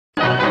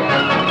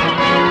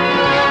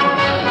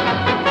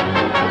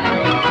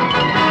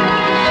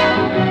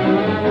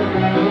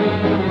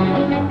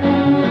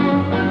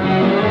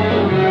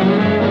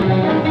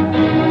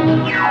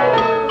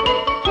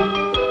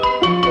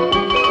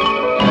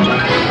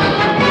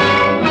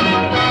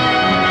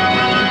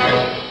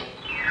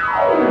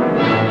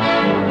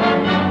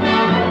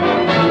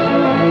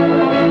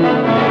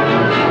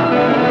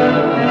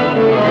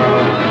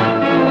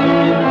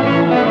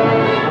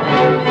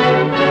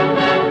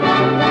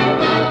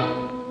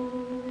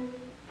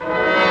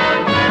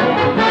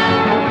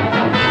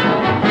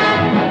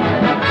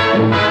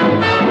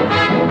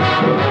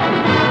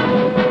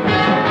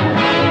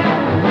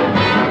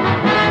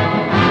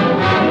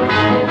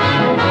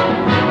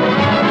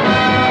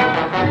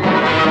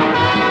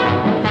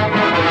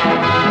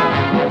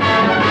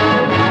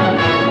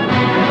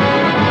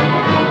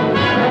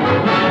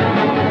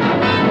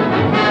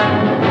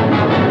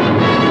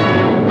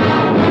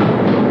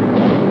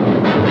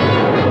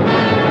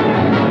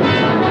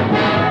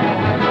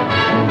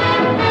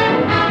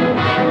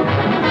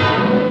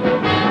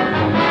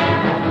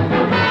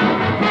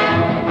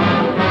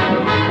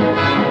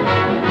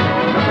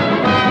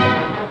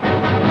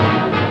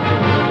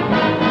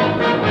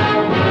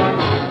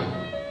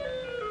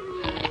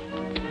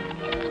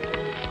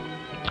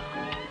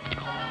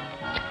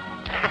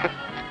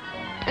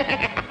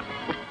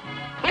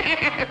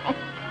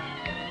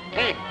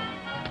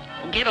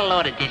a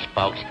load of this,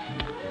 folks.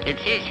 It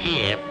says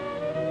here,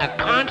 a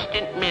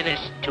constant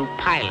menace to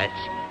pilots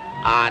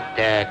are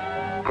the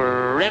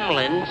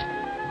gremlins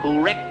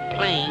who wreck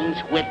planes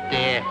with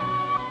their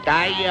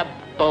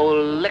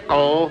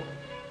diabolical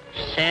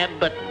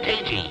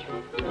sabotage.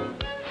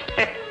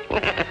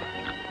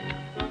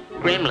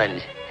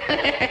 Gremlins.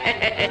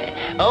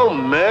 Oh,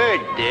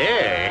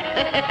 murder.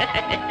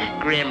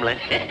 Gremlin.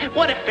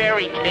 What a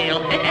fairy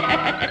tale.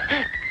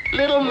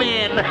 Little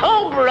man.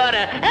 Oh,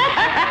 brother.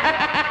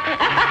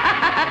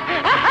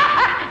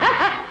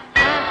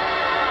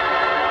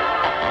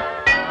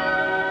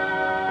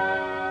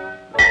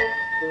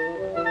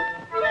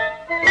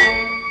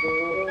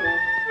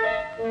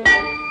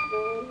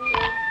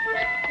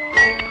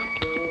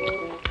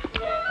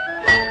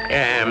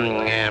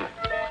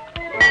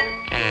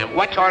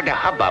 What's all the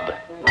hubbub?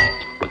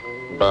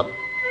 Bub?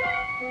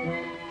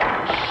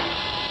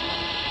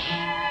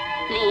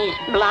 These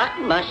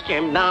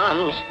blockbuster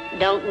bombs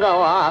don't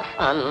go off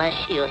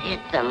unless you hit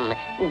them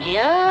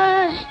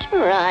just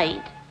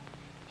right.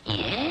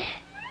 Yeah?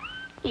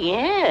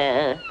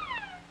 Yeah.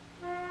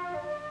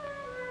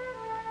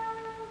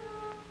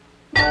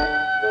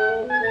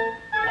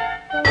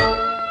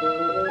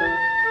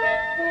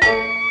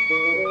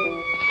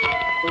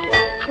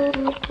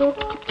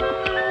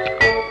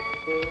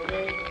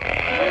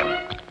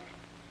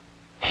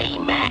 Hey,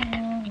 Mac.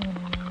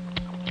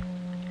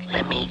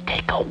 Let me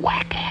take a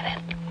whack at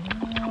it.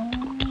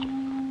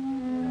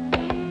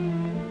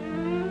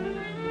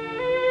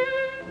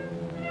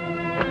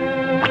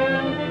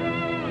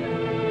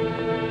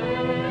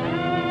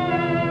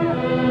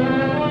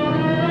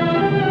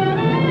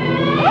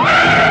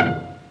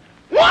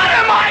 What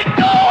am I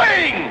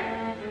doing?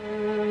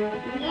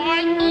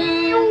 Why,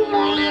 you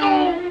little...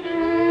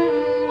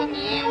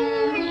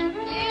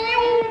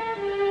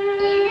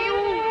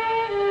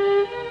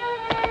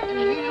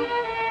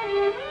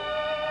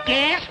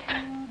 Gasp!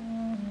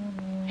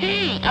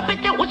 Hey, I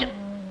bet that wasn't...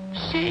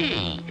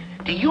 Say,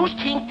 do you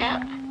think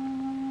that...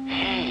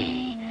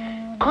 Hey,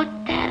 could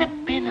that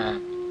have been a...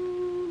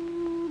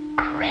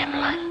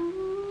 gremlin?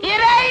 It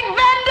ain't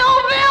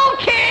Vendoville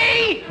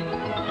Key!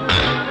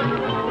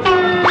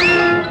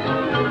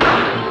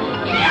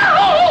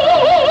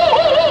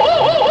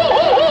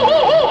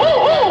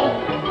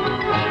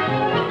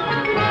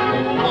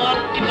 Well,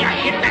 did you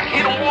hit the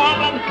head of one of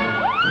them?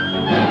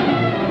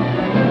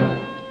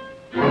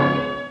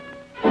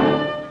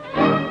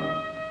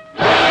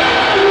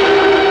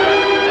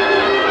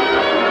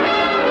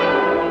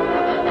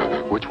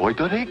 Which way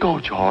did he go,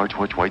 George?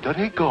 Which way did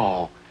he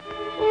go?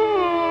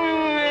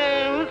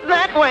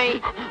 That way.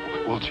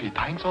 Well, gee,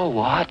 thanks a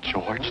lot,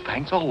 George.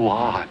 Thanks a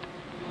lot.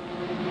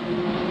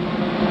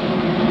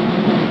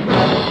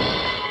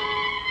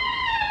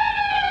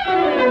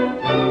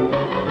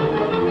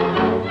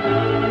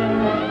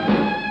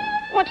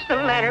 What's the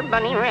matter,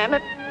 Bunny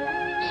Rabbit?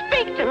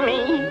 Speak to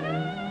me.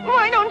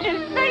 Why don't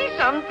you say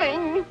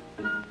something?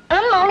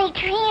 I'm only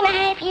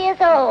 3.5 years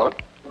old.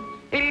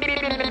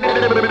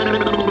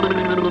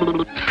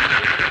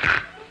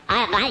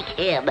 I like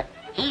him.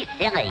 He's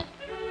silly.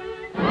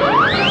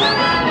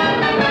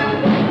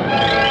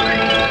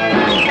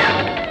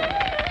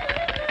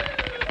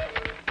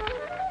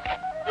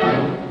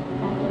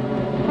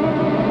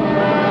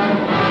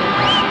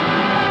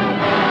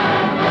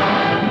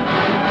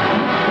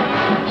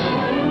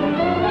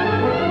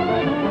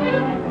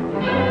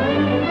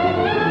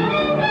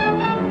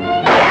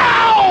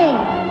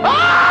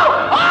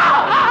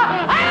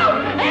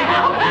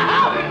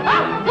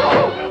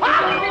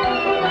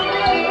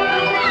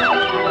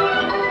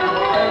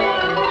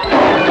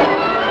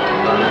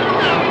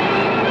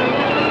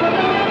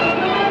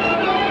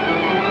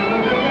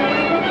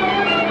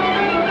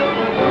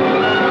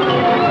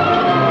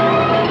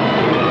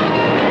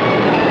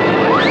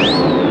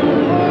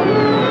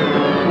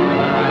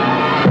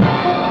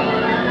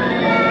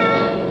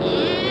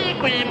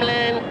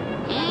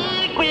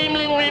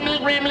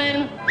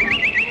 Gremlin.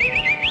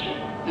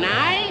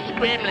 Nice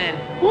gremlin.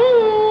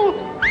 Woo!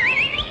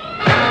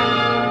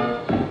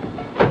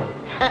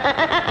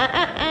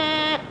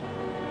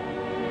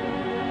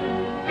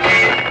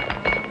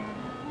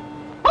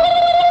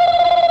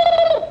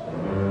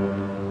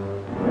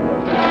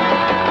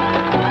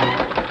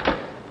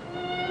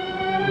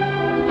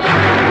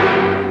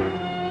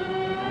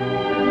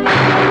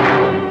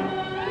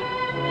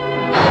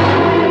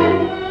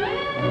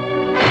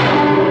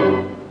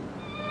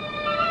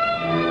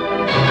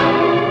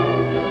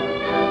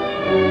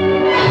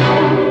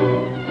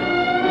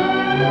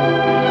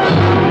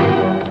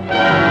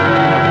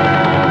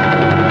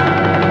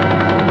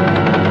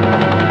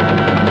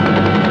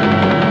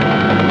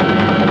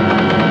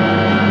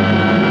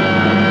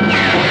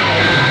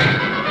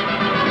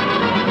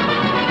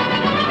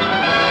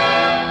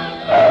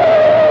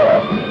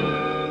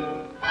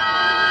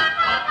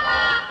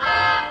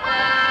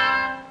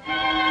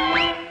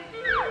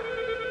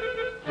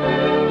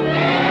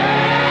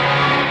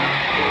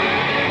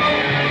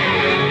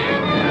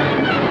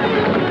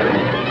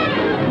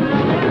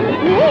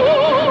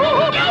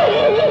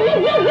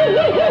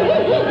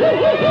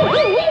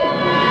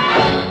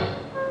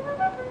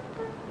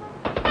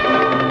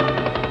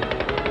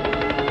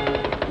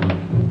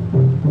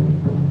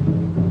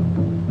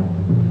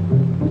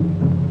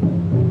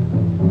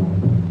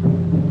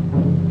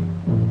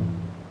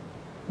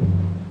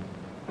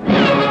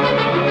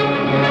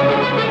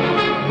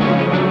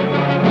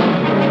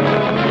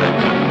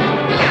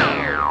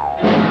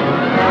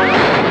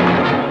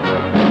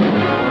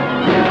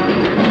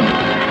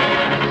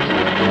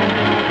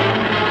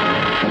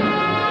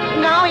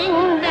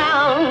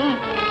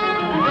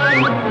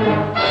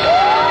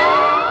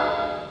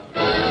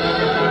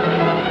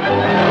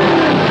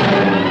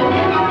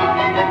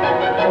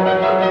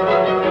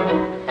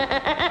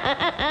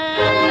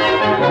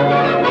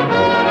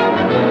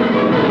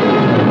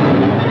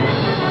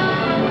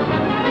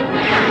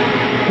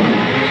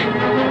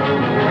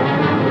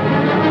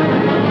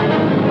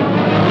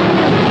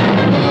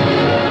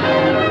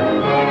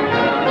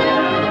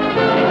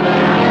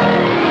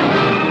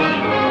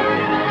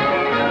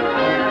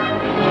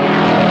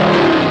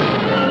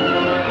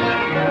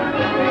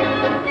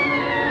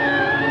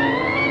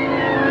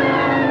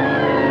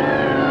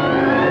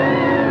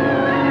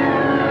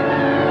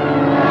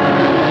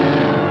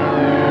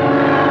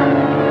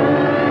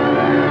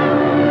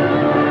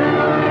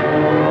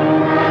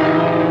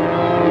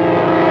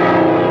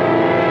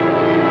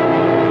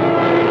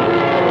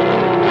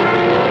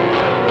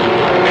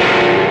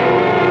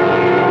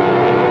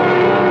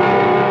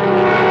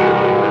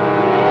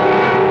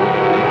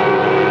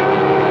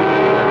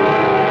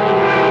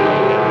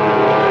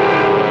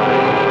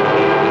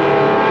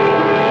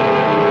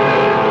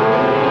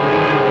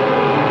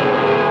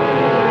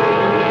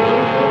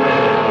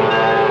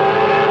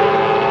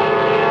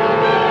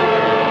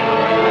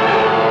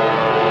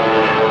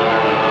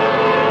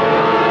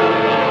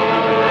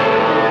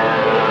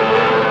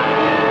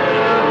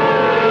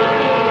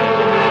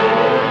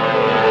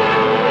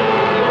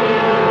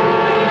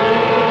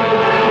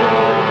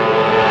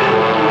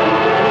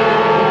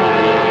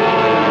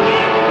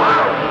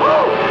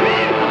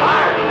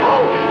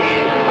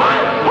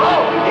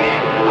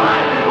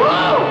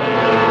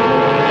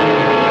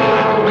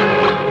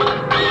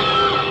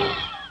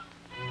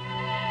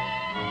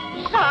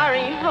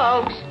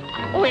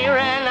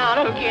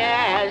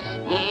 Yes.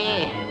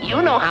 Yeah.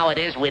 You know how it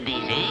is with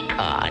these A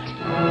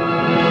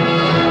cards.